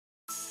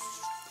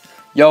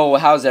Yo,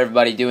 how's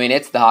everybody doing?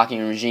 It's the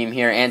Hawking Regime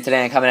here, and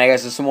today I'm coming at you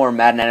guys with some more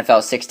Madden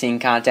NFL 16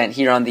 content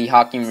here on the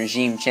Hawking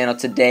Regime channel.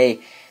 Today,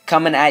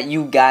 coming at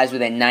you guys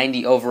with a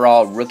 90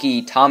 overall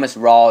rookie Thomas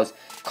Rawls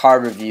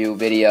card review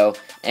video.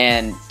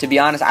 And to be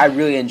honest, I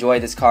really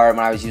enjoyed this card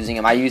when I was using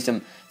him. I used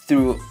him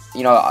through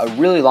a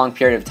really long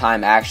period of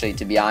time, actually,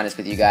 to be honest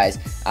with you guys.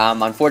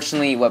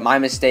 Unfortunately, what my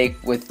mistake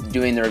with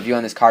doing the review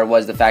on this card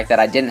was the fact that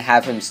I didn't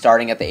have him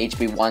starting at the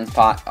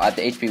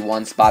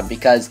HB1 spot,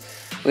 because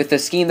with the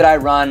scheme that I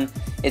run,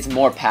 it's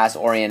more pass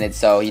oriented,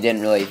 so he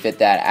didn't really fit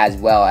that as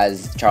well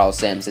as Charles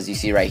Sims, as you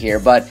see right here.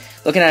 But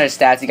looking at his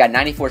stats, he got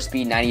 94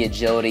 speed, 90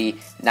 agility,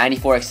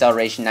 94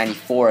 acceleration,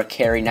 94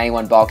 carry,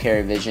 91 ball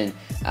carrier vision,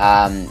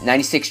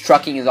 96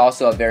 trucking is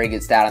also a very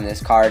good stat on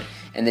this card.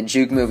 And the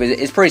juke move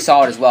is pretty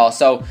solid as well.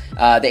 So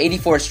the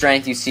 84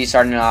 strength you see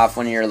starting off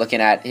when you're looking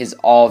at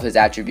all of his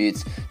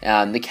attributes.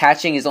 The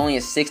catching is only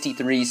a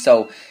 63,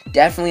 so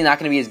definitely not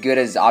going to be as good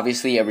as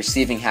obviously a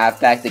receiving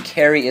halfback. The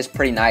carry is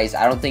pretty nice.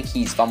 I don't think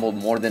he's fumbled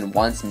more than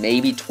once,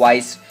 maybe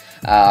twice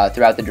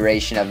throughout the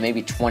duration of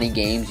maybe 20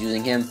 games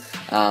using him.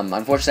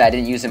 Unfortunately, I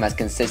didn't use him as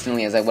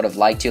consistently as I would have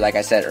liked to, like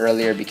I said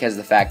earlier, because of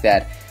the fact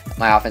that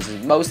my offense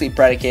is mostly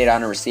predicated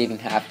on a receiving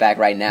halfback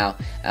right now.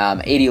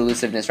 80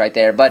 elusiveness right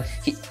there, but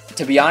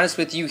to be honest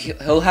with you,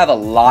 he'll have a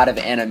lot of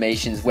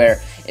animations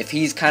where if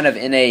he's kind of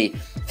in a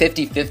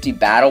 50-50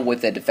 battle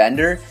with a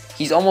defender,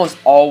 he's almost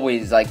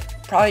always,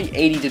 like, probably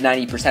 80 to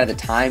 90% of the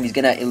time, he's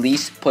going to at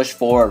least push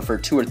forward for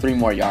 2 or 3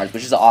 more yards,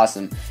 which is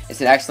awesome. It's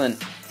an excellent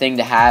thing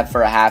to have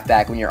for a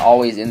halfback when you're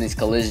always in these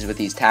collisions with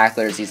these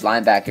tacklers, these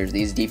linebackers,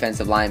 these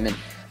defensive linemen,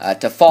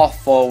 to fall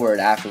forward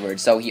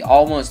afterwards. So he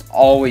almost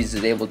always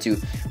is able to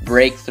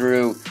break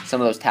through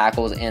some of those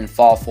tackles and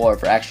fall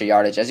forward for extra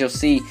yardage, as you'll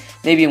see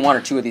maybe in 1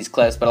 or 2 of these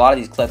clips. But a lot of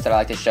these clips that I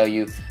like to show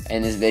you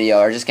in this video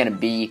are just going to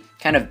be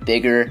kind of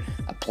bigger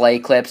play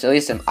clips, at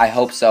least I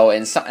hope so.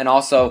 And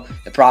also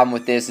the problem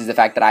with this is the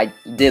fact that I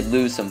did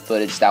lose some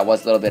footage. That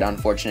was a little bit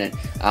unfortunate,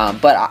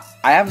 but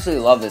I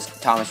absolutely love this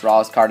Thomas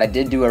Rawls card. I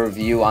did do a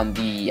review on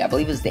the, I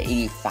believe it was the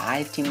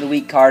 85 Team of the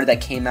Week card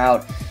that came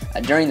out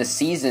during the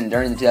season,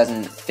 during the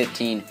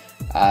 2015,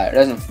 what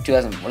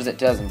is it,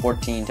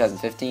 2014,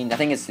 2015? I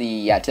think it's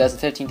the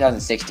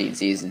 2015-2016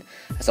 season,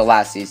 so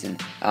last season.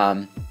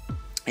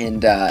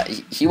 And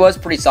he was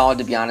pretty solid,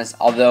 to be honest,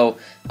 although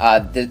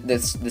the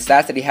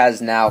stats that he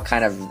has now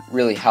kind of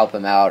really help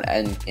him out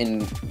and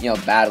in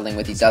battling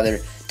with these other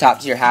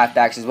top-tier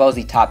halfbacks, as well as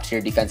the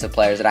top-tier defensive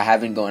players that I have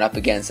been going up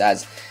against.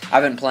 As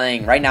I've been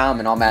playing, right now I'm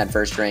in All Madden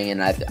first string,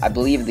 and I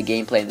believe the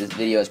gameplay in this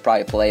video is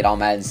probably played All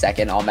Madden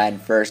second, All Madden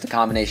first, a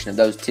combination of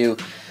those two.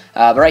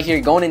 But right here,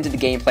 going into the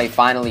gameplay,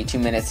 finally 2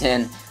 minutes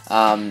in.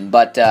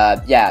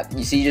 Yeah,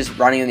 you see just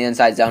running in the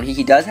inside zone.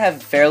 He does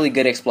have fairly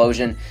good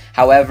explosion.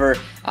 However,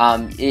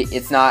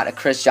 it's not a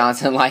Chris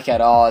Johnson-like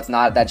at all. It's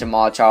not that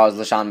Jamal Charles,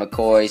 LaShawn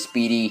McCoy,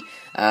 Speedy,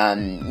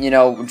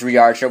 Drew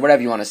Archer,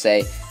 whatever you want to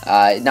say.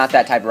 Not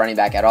that type of running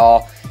back at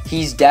all.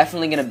 He's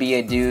definitely going to be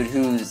a dude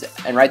who's,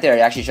 and right there it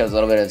actually shows a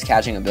little bit of his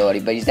catching ability,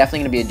 but he's definitely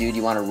going to be a dude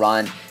you want to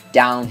run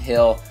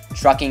downhill,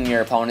 trucking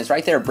your opponents.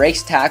 Right there,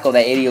 breaks tackle,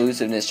 that 80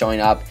 elusiveness showing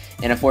up,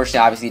 and unfortunately,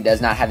 obviously,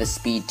 does not have the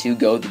speed to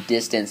go the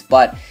distance,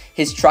 but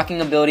his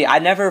trucking ability, I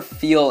never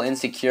feel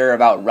insecure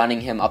about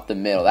running him up the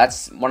middle.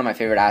 That's one of my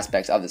favorite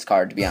aspects of this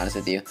card, to be honest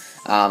with you.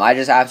 I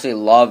just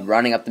absolutely love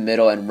running up the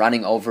middle and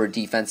running over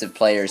defensive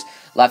players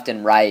left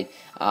and right,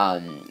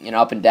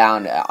 up and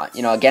down,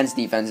 against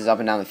defenses up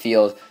and down the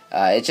field.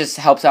 It just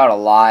helps out a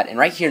lot, and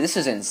right here, this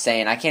is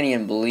insane. I can't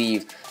even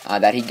believe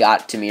that he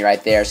got to me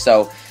right there.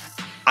 So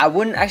I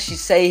wouldn't actually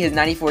say his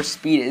 94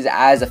 speed is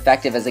as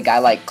effective as a guy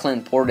like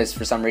Clint Portis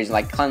for some reason.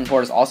 Like, Clint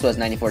Portis also has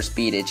 94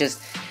 speed. It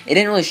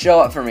didn't really show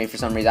up for me for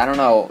some reason. I don't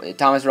know.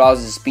 Thomas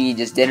Rawls' speed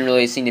just didn't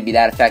really seem to be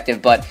that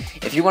effective. But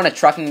if you want a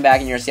trucking back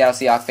and you're a Seattle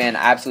Seahawks fan,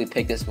 I absolutely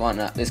pick this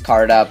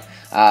card up.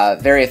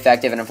 Very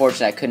effective, and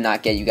unfortunately I could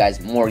not get you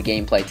guys more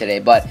gameplay today,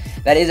 but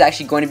that is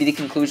actually going to be the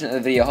conclusion of the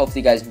video.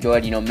 Hopefully you guys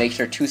enjoyed. Make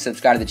sure to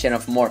subscribe to the channel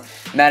for more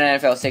Madden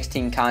NFL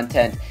 16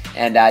 content,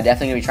 and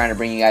definitely going to be trying to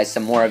bring you guys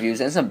some more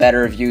reviews and some better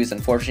reviews.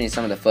 Unfortunately,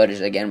 some of the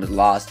footage again was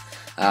lost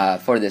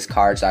for this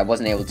card, so I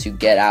wasn't able to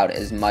get out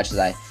as much as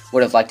I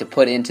would have liked to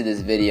put into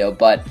this video,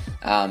 but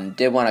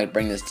did want to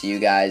bring this to you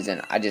guys,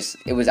 and I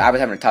was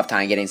having a tough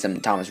time getting some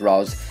Thomas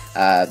Rawls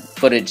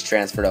footage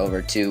transferred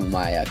over to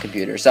my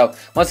computer. So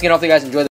once again, hopefully you guys enjoyed